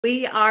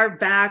We are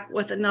back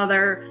with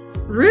another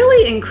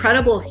really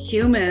incredible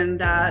human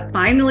that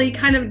finally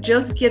kind of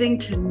just getting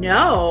to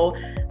know.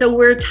 So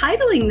we're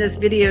titling this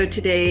video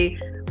today,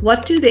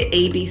 What Do the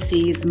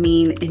ABCs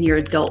Mean in Your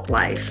Adult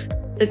Life?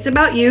 It's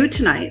about you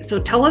tonight.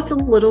 So tell us a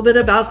little bit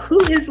about who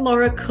is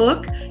Laura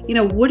Cooke?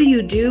 What do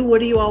you do?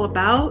 What are you all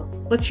about?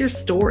 What's your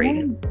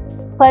story?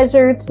 It's a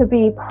pleasure to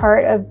be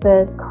part of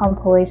this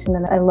compilation,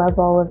 and I love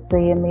all of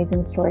the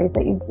amazing stories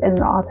that you've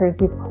and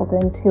authors you've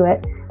pulled into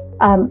it.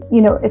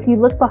 If you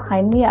look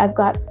behind me, I've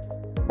got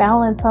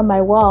balance on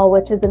my wall,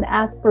 which is an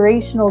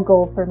aspirational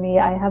goal for me.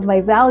 I have my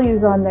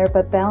values on there,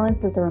 but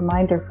balance is a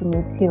reminder for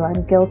me too.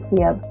 I'm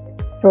guilty of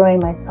throwing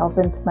myself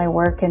into my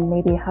work and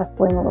maybe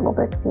hustling a little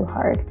bit too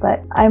hard.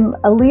 But I'm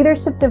a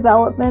leadership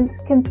development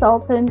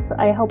consultant.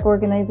 I help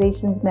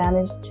organizations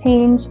manage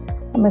change.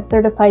 I'm a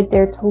certified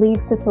Dare to Lead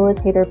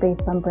facilitator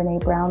based on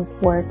Brene Brown's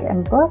work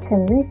and book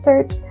and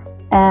research,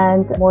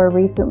 and more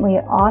recently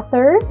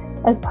author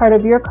as part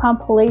of your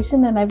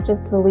compilation. And I've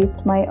just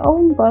released my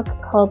own book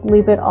called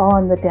Leave It All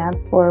on the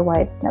Dance Floor, Why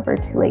It's Never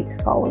Too Late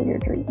to Follow Your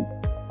Dreams.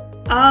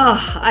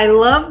 Oh, I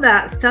love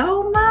that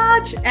so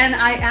much. And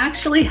I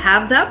actually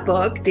have that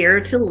book, Dare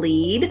to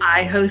Lead.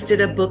 I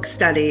hosted a book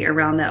study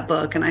around that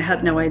book, and I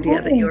had no idea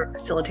that you were a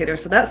facilitator.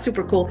 So that's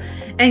super cool.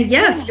 And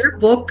yes, your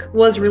book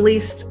was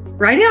released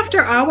right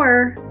after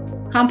our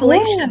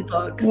compilation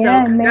book.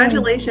 So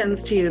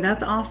congratulations to you.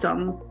 That's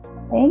awesome.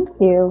 Thank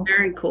you.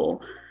 Very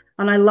cool.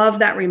 And I love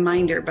that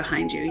reminder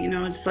behind you.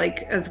 It's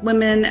like as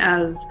women,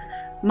 as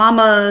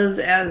mamas,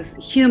 as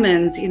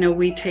humans,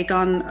 we take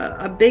on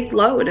a big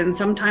load, and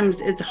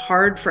sometimes it's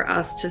hard for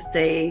us to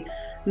say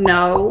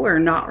no or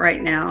not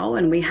right now.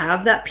 And we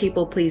have that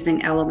people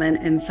pleasing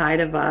element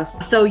inside of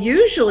us. So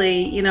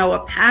usually, a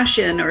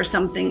passion or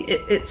something,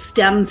 it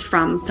stems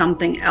from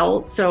something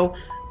else. So,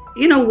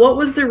 what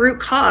was the root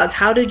cause?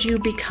 How did you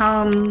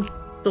become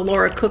the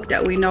Laura Cooke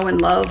that we know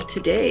and love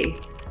today?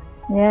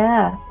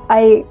 Yeah,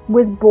 I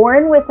was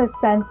born with a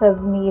sense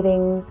of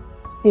needing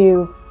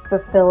to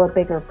fulfill a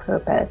bigger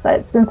purpose.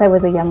 Since I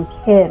was a young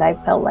kid, I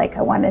felt like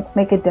I wanted to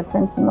make a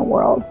difference in the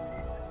world.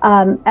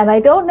 And I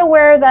don't know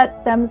where that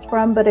stems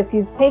from, but if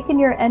you've taken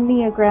your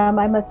Enneagram,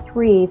 I'm a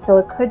 3, so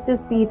it could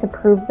just be to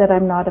prove that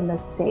I'm not a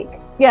mistake.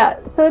 Yeah,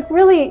 so it's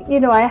really,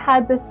 I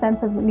had this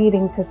sense of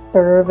needing to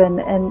serve, and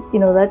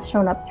that's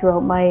shown up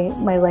throughout my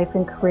life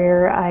and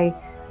career. I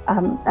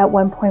at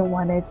one point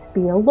wanted to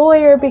be a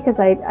lawyer because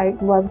I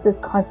loved this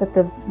concept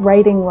of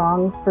righting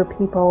wrongs for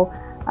people.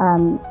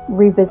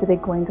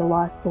 Revisited going to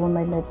law school in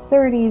my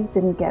mid-30s,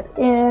 didn't get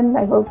in.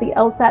 I wrote the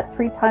LSAT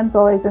 3 times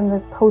while I was in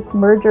this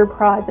post-merger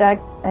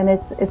project, and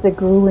it's a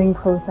grueling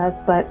process,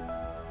 but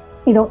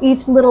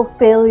each little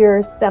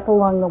failure step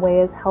along the way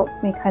has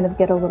helped me kind of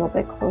get a little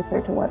bit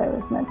closer to what I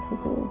was meant to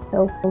do.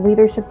 So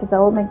leadership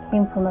development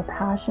came from a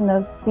passion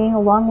of seeing a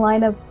long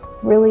line of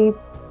really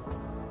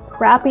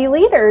crappy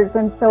leaders,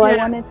 and so I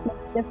wanted to make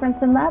a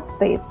difference in that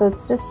space. So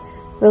it's just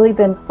really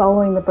been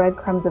following the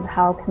breadcrumbs of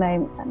how can I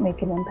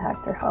make an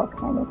impact, or how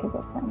can I make a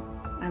difference.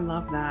 I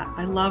love that.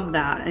 I love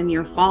that. And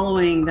you're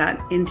following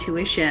that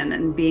intuition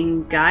and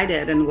being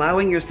guided and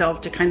allowing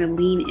yourself to kind of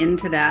lean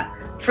into that.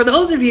 For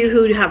those of you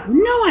who have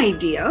no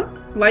idea,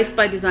 Life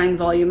by Design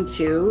Volume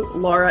 2,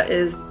 Laura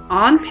is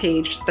on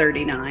page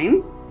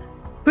 39.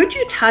 Could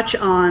you touch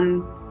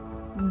on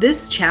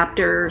this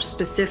chapter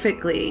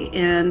specifically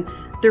in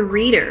the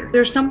reader?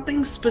 There's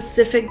something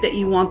specific that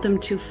you want them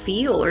to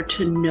feel or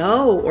to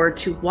know or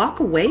to walk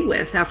away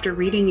with after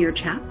reading your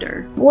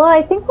chapter? Well,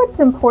 I think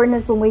what's important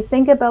is when we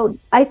think about,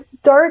 I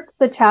start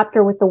the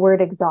chapter with the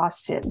word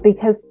exhaustion,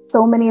 because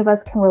so many of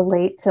us can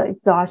relate to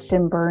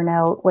exhaustion,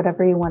 burnout,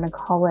 whatever you want to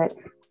call it.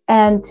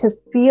 And to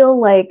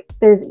feel like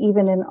there's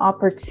even an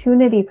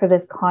opportunity for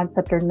this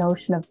concept or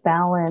notion of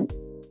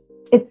balance,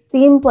 it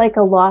seems like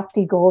a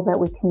lofty goal that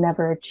we can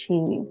never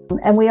achieve.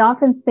 And we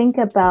often think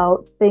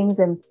about things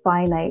in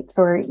finites,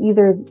 or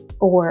either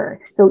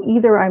or. So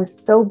either I'm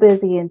so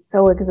busy and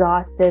so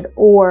exhausted,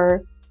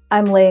 or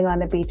I'm laying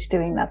on a beach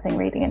doing nothing,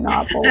 reading a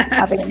novel,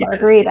 having a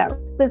margarita.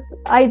 This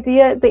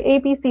idea, the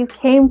ABCs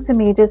came to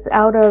me just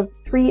out of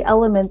 3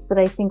 elements that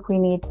I think we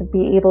need to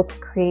be able to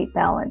create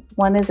balance.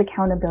 One is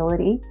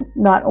accountability,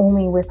 not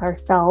only with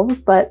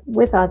ourselves, but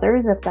with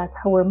others, if that's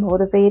how we're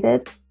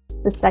motivated.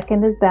 The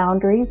second is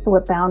boundaries. So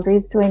what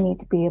boundaries do I need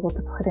to be able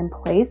to put in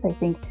place? I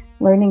think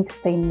learning to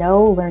say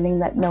no, learning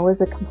that no is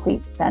a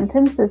complete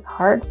sentence is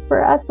hard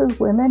for us as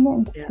women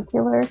in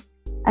particular.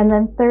 And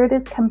then third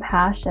is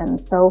compassion.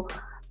 So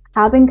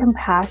having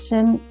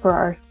compassion for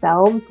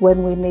ourselves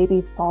when we maybe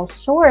fall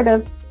short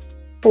of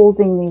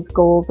holding these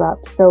goals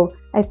up. So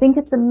I think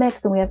it's a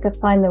mix, and we have to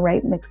find the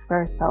right mix for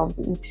ourselves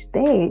each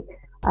day.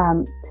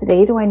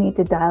 Today, do I need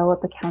to dial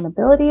up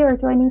accountability, or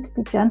do I need to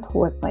be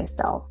gentle with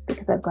myself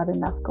because I've got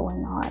enough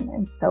going on?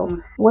 And so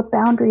what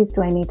boundaries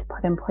do I need to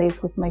put in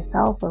place with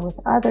myself or with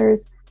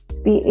others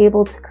to be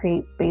able to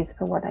create space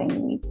for what I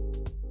need?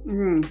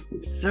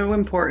 So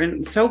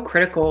important, so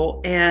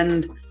critical,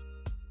 and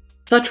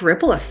such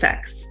ripple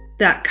effects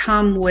that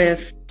come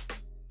with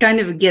kind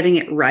of getting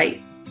it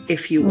right,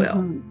 if you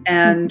will.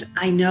 And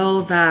I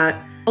know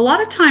that A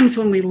lot of times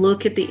when we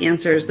look at the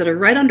answers that are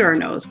right under our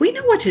nose, we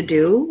know what to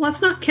do.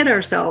 Let's not kid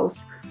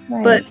ourselves.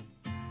 Right. But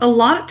a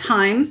lot of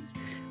times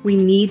we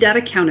need that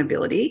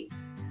accountability.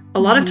 A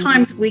lot of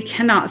times we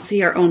cannot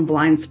see our own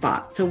blind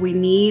spots. So we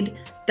need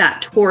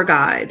that tour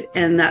guide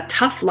and that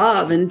tough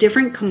love and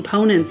different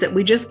components that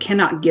we just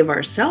cannot give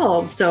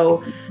ourselves.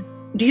 So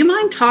do you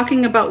mind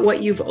talking about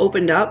what you've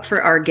opened up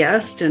for our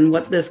guest and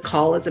what this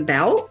call is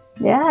about?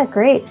 Yeah,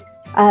 great.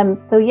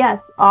 So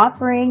yes,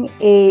 offering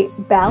a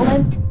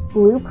balanced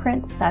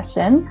blueprint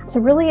session to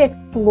really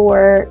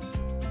explore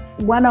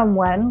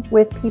one-on-one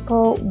with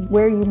people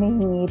where you may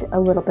need a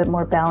little bit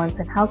more balance,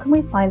 and how can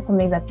we find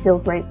something that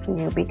feels right for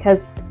you?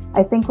 Because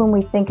I think when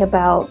we think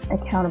about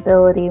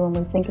accountability, when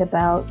we think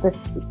about this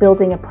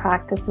building a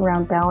practice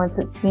around balance,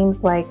 it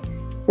seems like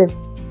this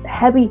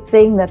heavy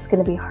thing that's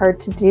going to be hard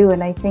to do.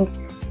 And I think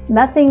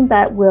nothing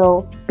that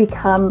will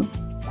become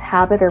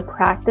habit or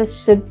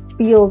practice should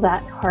feel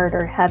that hard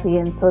or heavy.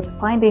 And so it's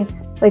finding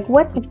like,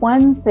 what's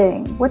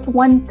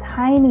one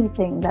tiny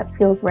thing that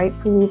feels right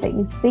for you that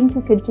you think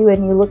you could do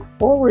and you look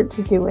forward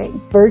to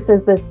doing,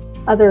 versus this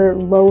other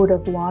load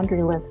of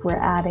laundry list we're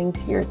adding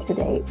to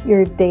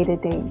your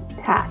day-to-day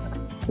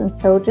tasks. And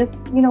so just,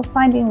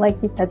 finding,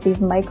 like you said, these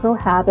micro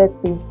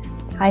habits, these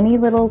tiny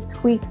little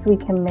tweaks we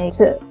can make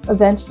to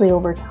eventually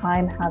over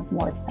time have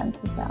more sense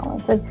of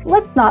balance. And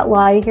let's not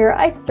lie here,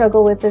 I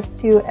struggle with this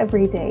too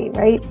every day,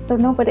 right? So I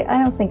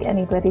don't think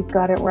anybody's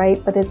got it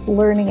right, but it's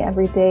learning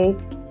every day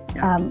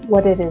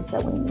what it is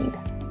that we need.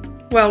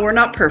 Well, we're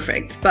not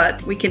perfect,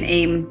 but we can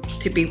aim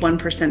to be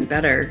 1%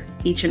 better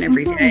each and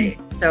every day.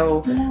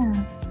 So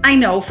I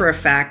know for a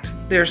fact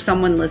there's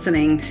someone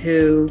listening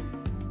who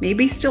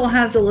maybe still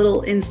has a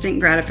little instant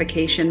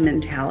gratification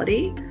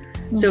mentality.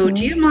 So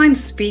do you mind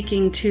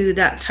speaking to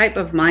that type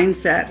of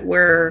mindset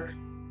where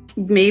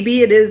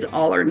maybe it is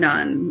all or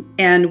none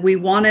and we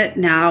want it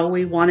now,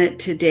 we want it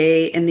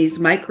today, and these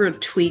micro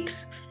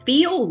tweaks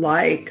feel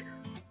like,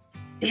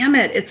 damn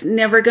it, it's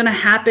never going to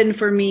happen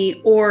for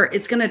me, or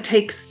it's going to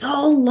take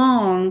so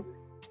long.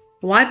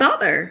 Why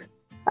bother?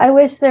 I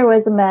wish there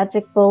was a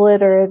magic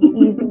bullet or an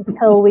easy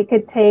pill we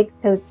could take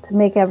to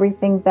make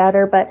everything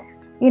better. But,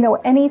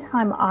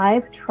 anytime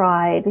I've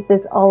tried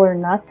this all or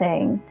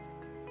nothing,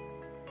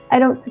 I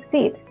don't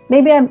succeed.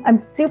 Maybe I'm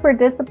super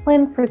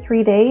disciplined for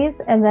 3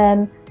 days and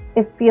then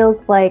it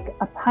feels like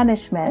a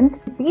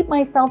punishment. Beat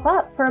myself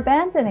up for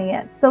abandoning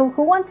it. So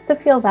who wants to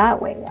feel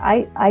that way?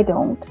 I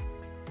don't.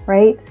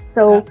 Right?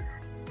 So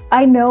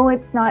I know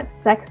it's not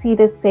sexy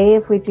to say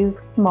if we do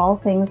small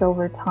things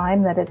over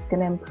time that it's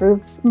going to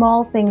improve.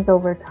 Small things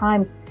over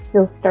time,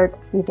 you'll start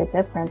to see the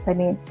difference. I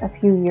mean, a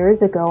few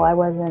years ago, I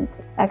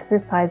wasn't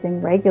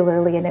exercising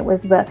regularly, and it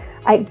was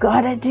I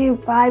gotta do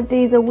 5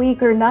 days a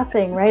week or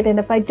nothing, right? And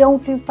if I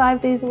don't do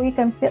 5 days a week,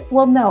 I'm fit.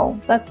 Well, no,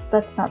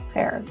 that's not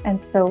fair. And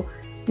so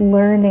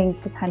learning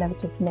to kind of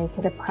just make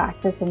it a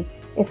practice. And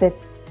if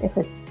it's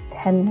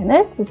 10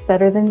 minutes, it's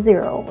better than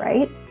 0,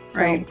 right?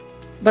 Right.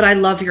 But I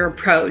love your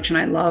approach and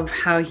I love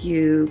how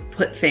you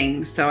put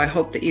things. So I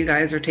hope that you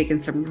guys are taking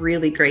some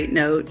really great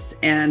notes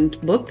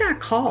and book that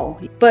call.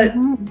 But,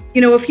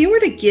 if you were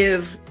to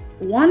give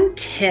one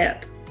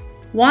tip,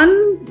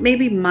 one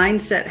maybe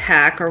mindset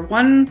hack, or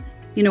one,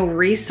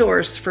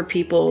 resource for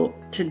people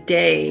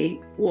today,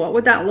 what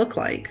would that look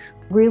like?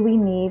 Really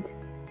need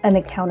an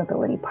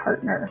accountability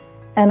partner.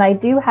 And I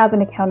do have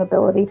an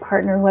accountability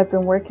partner who I've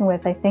been working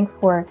with, I think,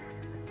 for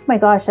my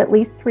gosh, at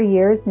least 3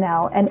 years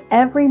now. And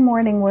every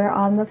morning we're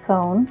on the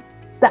phone.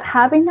 That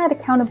having that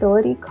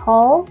accountability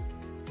call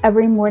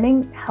every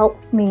morning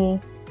helps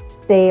me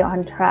stay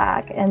on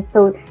track. And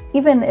so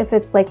even if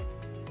it's like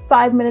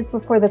 5 minutes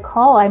before the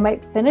call, I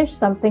might finish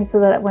something so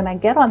that when I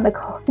get on the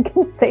call, I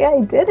can say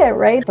I did it,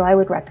 right? So I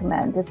would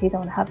recommend, if you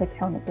don't have an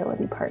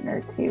accountability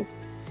partner, to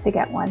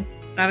get one.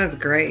 That is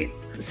great.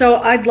 So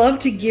I'd love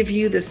to give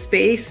you the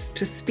space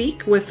to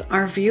speak with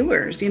our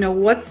viewers.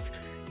 What's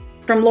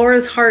from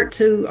Laura's heart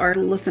to our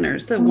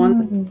listeners, the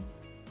one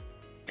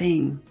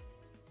thing?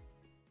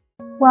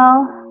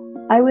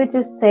 Well, I would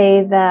just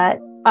say that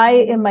I,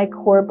 in my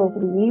core,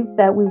 believe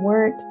that we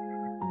weren't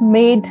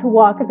made to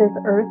walk this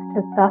earth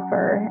to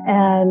suffer.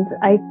 And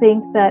I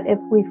think that if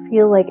we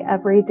feel like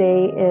every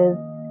day is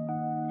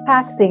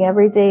taxing,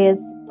 every day is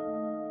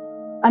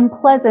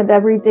unpleasant,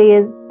 every day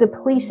is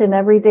depletion,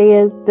 every day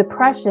is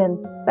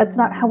depression, that's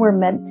not how we're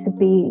meant to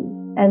be.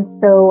 And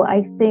so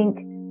I think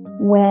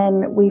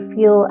when we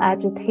feel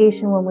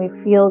agitation, when we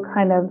feel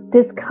kind of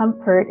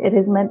discomfort, it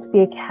is meant to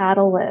be a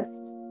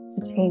catalyst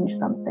to change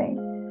something.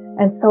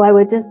 And so I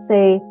would just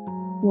say,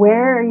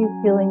 where are you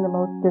feeling the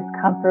most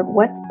discomfort?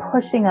 What's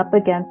pushing up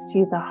against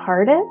you the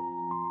hardest?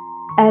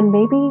 And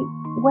maybe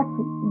what's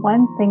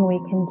one thing we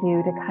can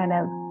do to kind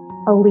of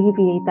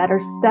alleviate that, or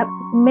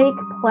make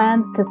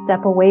plans to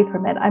step away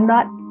from it? I'm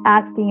not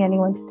asking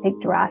anyone to take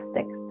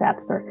drastic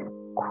steps or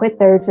quit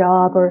their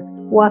job or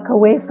walk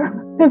away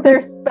from their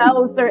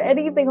spouse or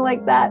anything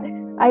like that.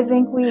 I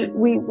think we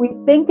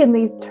think in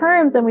these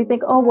terms and we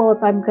think, oh, well,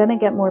 if I'm going to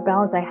get more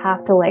balance, I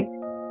have to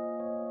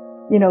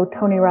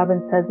Tony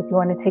Robbins says, if you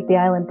want to take the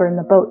island, burn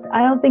the boats.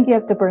 I don't think you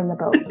have to burn the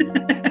boats.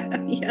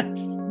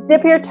 Yes.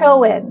 Dip your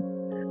toe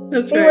in.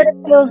 That's See right. what it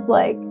feels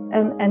like,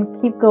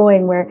 and keep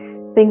going where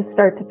things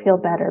start to feel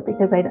better.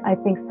 Because I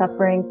think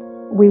suffering,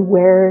 we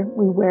wear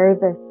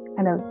this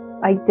kind of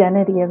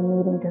identity of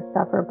needing to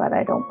suffer, but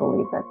I don't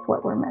believe that's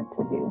what we're meant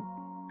to do.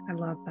 I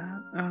love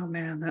that. Oh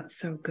man, that's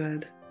so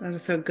good. That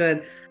is so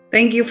good.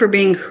 Thank you for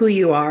being who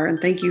you are, and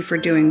thank you for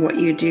doing what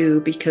you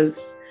do,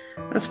 because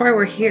that's why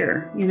we're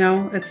here.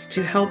 It's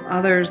to help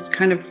others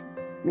kind of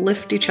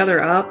lift each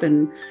other up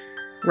and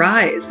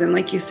rise. And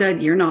like you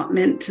said, you're not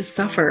meant to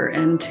suffer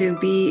and to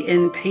be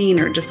in pain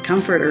or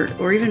discomfort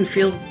or even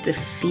feel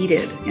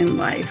defeated in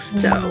life.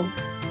 So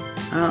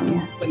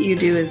what you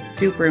do is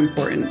super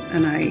important,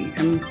 and I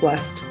am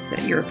blessed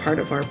that you're a part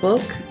of our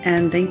book.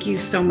 And thank you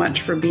so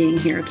much for being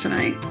here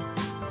tonight.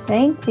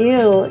 Thank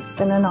you. It's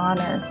been an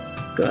honor.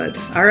 Good.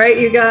 All right,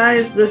 you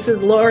guys, this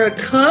is Laura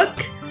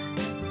Cooke.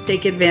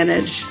 Take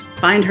advantage.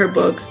 Find her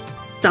books.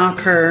 Stalk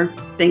her.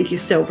 Thank you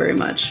so very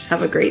much.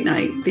 Have a great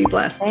night. Be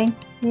blessed. Thank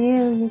you.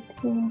 You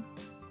too.